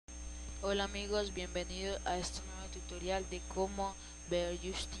Hola amigos, bienvenidos a este nuevo tutorial de cómo ver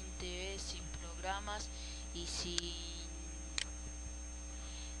JustinTv sin programas y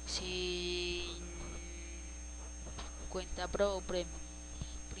sin cuenta Pro o Premium.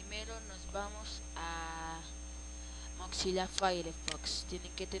 Primero nos vamos a Mozilla Firefox.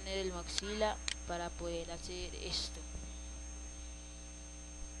 Tienen que tener el Mozilla para poder hacer esto.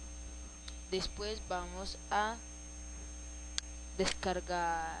 Después vamos a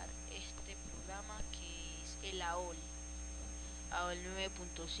descargar este programa que es el AOL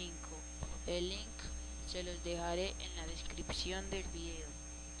 9.5. El link se los dejaré en la descripción del video.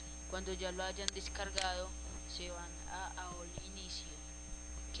 Cuando ya lo hayan descargado, se van a AOL Inicio,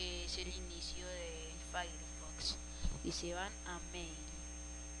 que es el inicio del Firefox, y se van a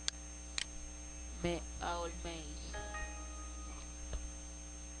AOL Mail.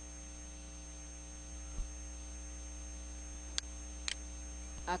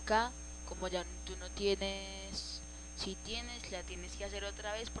 Acá, como ya tú no tienes, si tienes, la tienes que hacer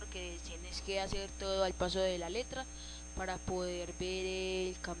otra vez porque tienes que hacer todo al paso de la letra para poder ver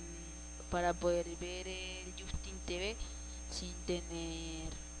el JustinTv sin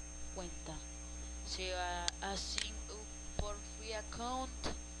tener cuenta. Se va a Sign Up por Free Account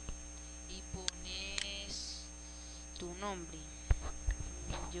y pones tu nombre.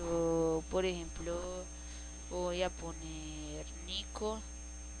 Yo, por ejemplo, voy a poner Nico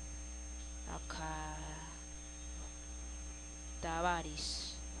acá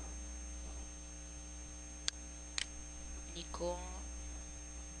Tavares. Nico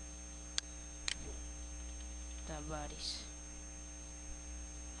Tavares.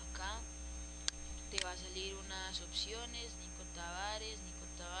 Acá te va a salir unas opciones: Nico Tavares, Nico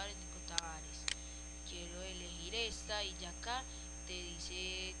Tavares, Nico Tavares. Quiero elegir esta y ya acá te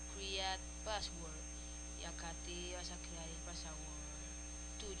dice Create Password. Y acá te vas a crear el password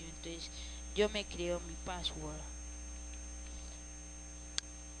tuyo. Entonces yo me creo mi password.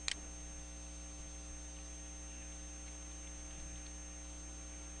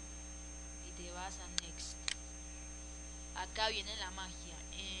 Y te vas a Next. Acá viene la magia.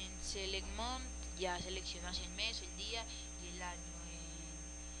 En Select Month ya seleccionas el mes, el día y el año.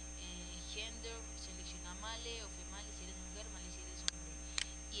 En Gender selecciona male o female si eres mujer, male si eres hombre.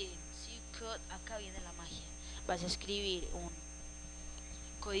 Y en Secret acá viene la magia. Vas a escribir un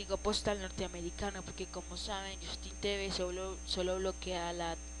código postal norteamericano porque, como saben, JustinTv solo bloquea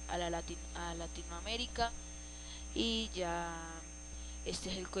a Latinoamérica. Y ya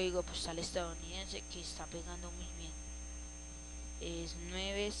este es el código postal estadounidense que está pegando muy bien. Es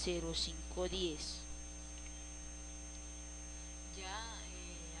 90510. Ya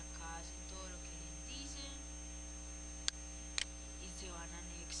acá hacen todo lo que les dicen y se van a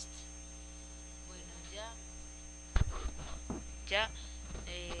Next. Bueno, ya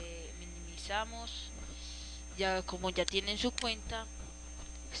minimizamos. Ya, como ya tienen su cuenta,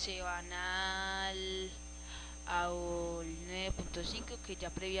 se van al AOL 9.5 que ya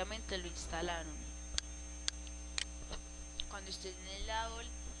previamente lo instalaron. Cuando estén en el AOL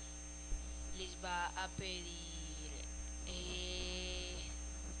les va a pedir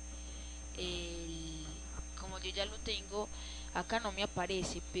como yo ya lo tengo acá, no me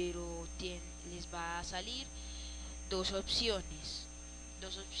aparece, pero les va a salir dos opciones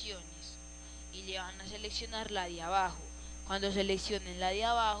y le van a seleccionar la de abajo. Cuando seleccionen la de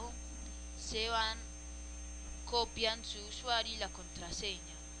abajo, se van, copian su usuario y la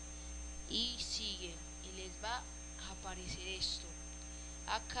contraseña y siguen, y les va a aparecer esto.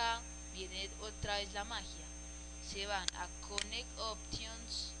 Acá viene otra vez la magia. Se van a Connect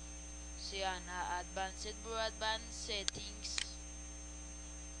Options, se van a Advanced Broadband Settings,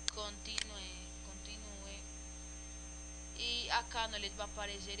 continúe, y acá no les va a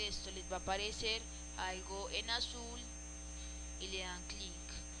aparecer esto, les va a aparecer algo en azul y le dan clic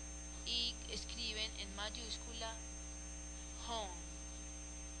y escriben en mayúscula Home.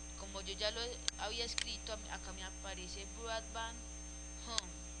 Como yo ya lo había escrito, acá me aparece Broadband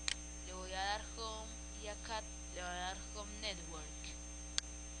Home. Le voy a dar Home y acá le voy a dar Home Network.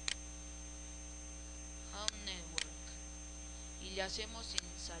 Y le hacemos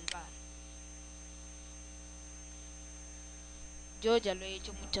en salvar. Yo ya lo he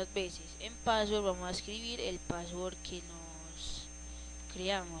hecho muchas veces. En password vamos a escribir el password que nos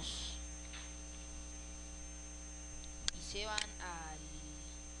creamos y se van al,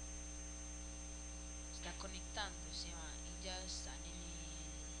 está conectando, se van y ya están en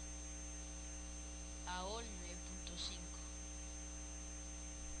el AOL 9.5.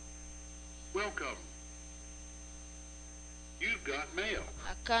 Welcome. You've got mail.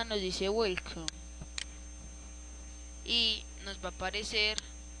 Acá nos dice welcome y nos va a aparecer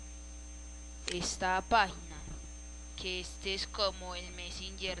esta página, que este es como el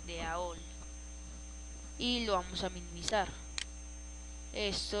Messenger de AOL, y lo vamos a minimizar.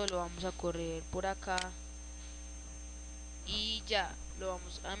 Esto lo vamos a correr por acá y ya lo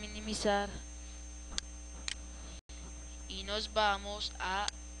vamos a minimizar, y nos vamos a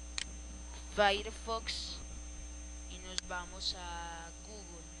Firefox y nos vamos a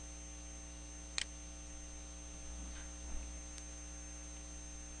Google.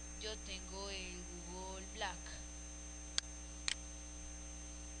 Yo tengo el Google Black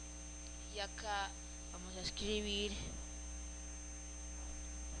y acá vamos a escribir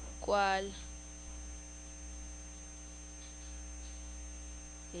cuál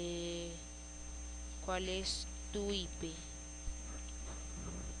cuál es tu IP.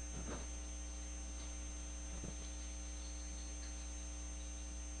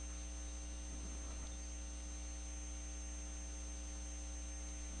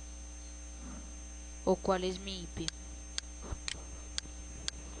 O cuál es mi IP.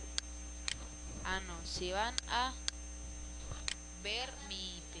 Ah, no, se van a ver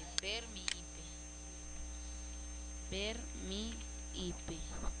mi IP, ver mi IP, ver mi IP.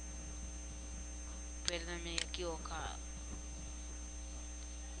 Perdón, me he equivocado.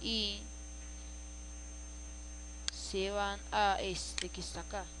 Y se van a este que está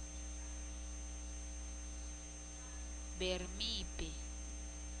acá, ver mi IP.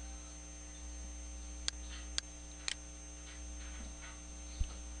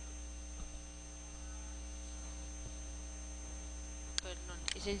 Perdón,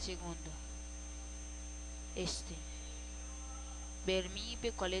 es el segundo. Este, ver mi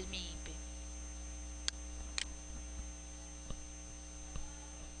IP, ¿cuál es mi IP?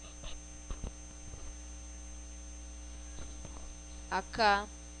 Acá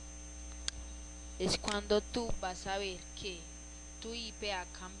es cuando tú vas a ver que tu IP ha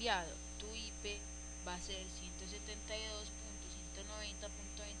cambiado. Tu IP va a ser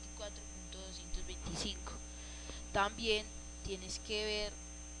 172.190.24.225. También tienes que ver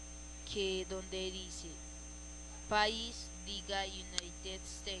que donde dice país diga United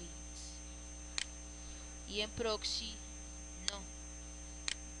States, y en proxy no,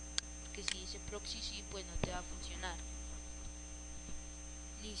 porque si dice proxy sí, pues no te va a funcionar.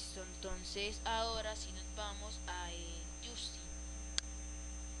 Listo, entonces ahora sí nos vamos a Justin.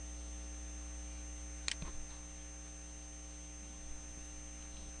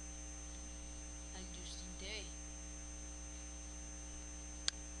 Al JustinTv.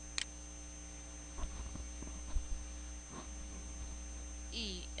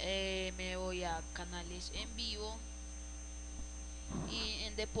 Y me voy a canales en vivo, y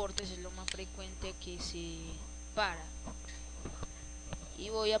en deportes es lo más frecuente que se para. Y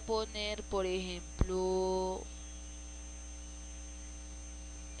voy a poner, por ejemplo,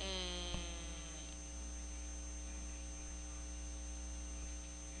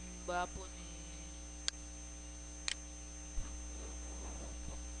 voy a poner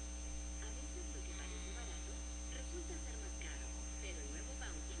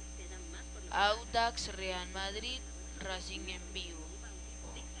Audax Real Madrid Racing en vivo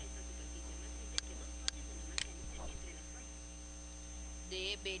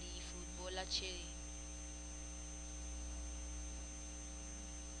de Verifútbol HD.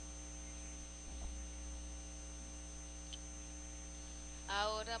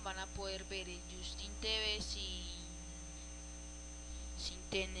 Ahora van a poder ver el JustinTv sin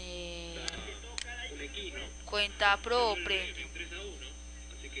tener cuenta Pro o Premium.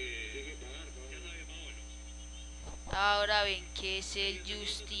 Ahora ven que es el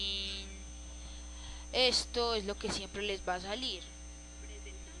Justin. Esto es lo que siempre les va a salir,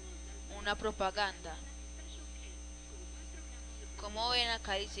 una propaganda. Como ven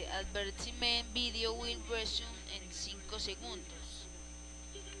acá dice Advertisement Video will resume en 5 segundos,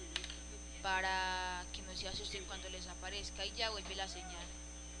 para que no se asusten cuando les aparezca, y ya vuelve la señal.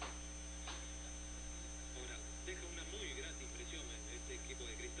 Ahora, deja una muy grata impresión este equipo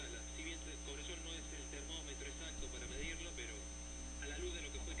de Cristal. Si bien Cobresol no es el termómetro exacto para medirlo, pero a la luz de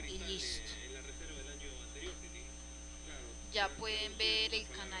lo que fue Cristal en la reserva del año anterior, claro, ya pueden ver el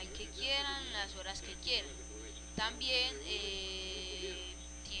canal que quieran, las horas que quieran. También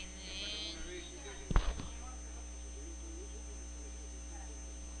tienen,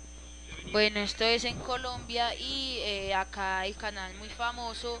 bueno, esto es en Colombia, y acá el canal muy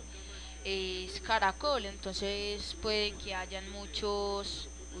famoso es Caracol, entonces pueden que hayan muchos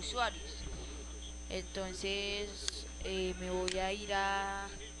usuarios. Entonces me voy a ir a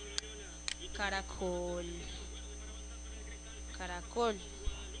Caracol, Caracol,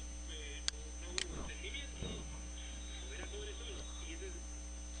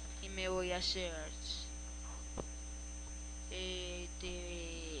 y me voy a search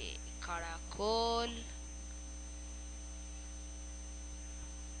TV Caracol.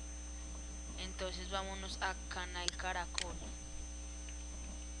 Entonces vámonos a Canal Caracol.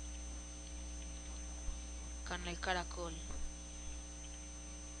 Canal Caracol.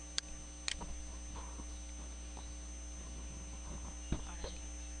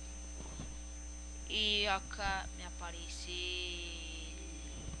 Y acá me aparece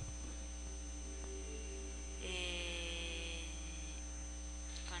el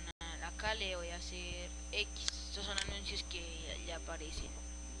canal. Acá le voy a hacer X. Estos son anuncios que ya aparecen.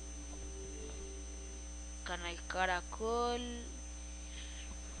 Canal Caracol.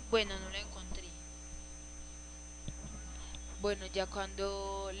 Bueno, no lo encontré. Bueno, ya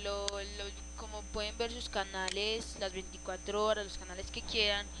cuando como pueden ver sus canales, las 24 horas, los canales que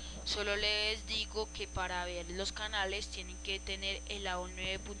quieran, solo les digo que para ver los canales tienen que tener el AOL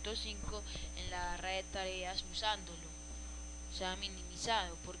 9.5 en la barra de tareas usándolo, o sea,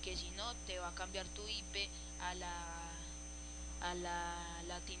 minimizado, porque si no te va a cambiar tu IP a la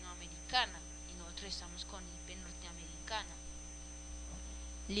latinoamericana y nosotros estamos con IP norteamericana.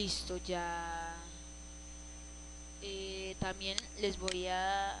 Listo, ya. También les voy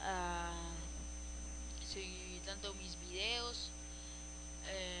a seguir dando mis videos.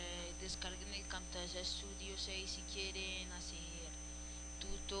 Descarguen el Camtasia Studio 6 si quieren hacer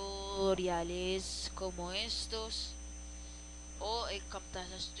tutoriales como estos, o el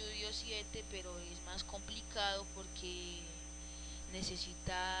Camtasia Studio 7, pero es más complicado porque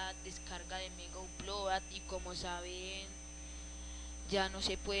necesita descarga de mega upload, y como saben ya no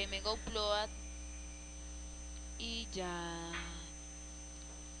se puede mega upload, y ya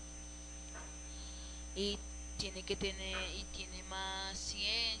y tiene más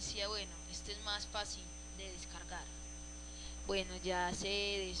ciencia. Bueno, este es más fácil de descargar. Bueno, ya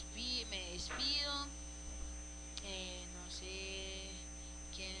me despido. No sé,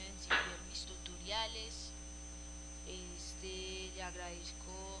 quieren seguir mis tutoriales. Le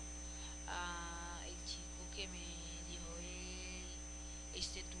agradezco a el chico que me dio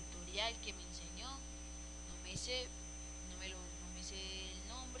este tutorial, que me enseñó. No me sé el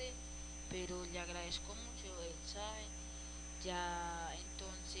nombre, pero le agradezco mucho, él sabe. Ya,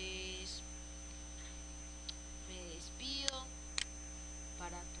 entonces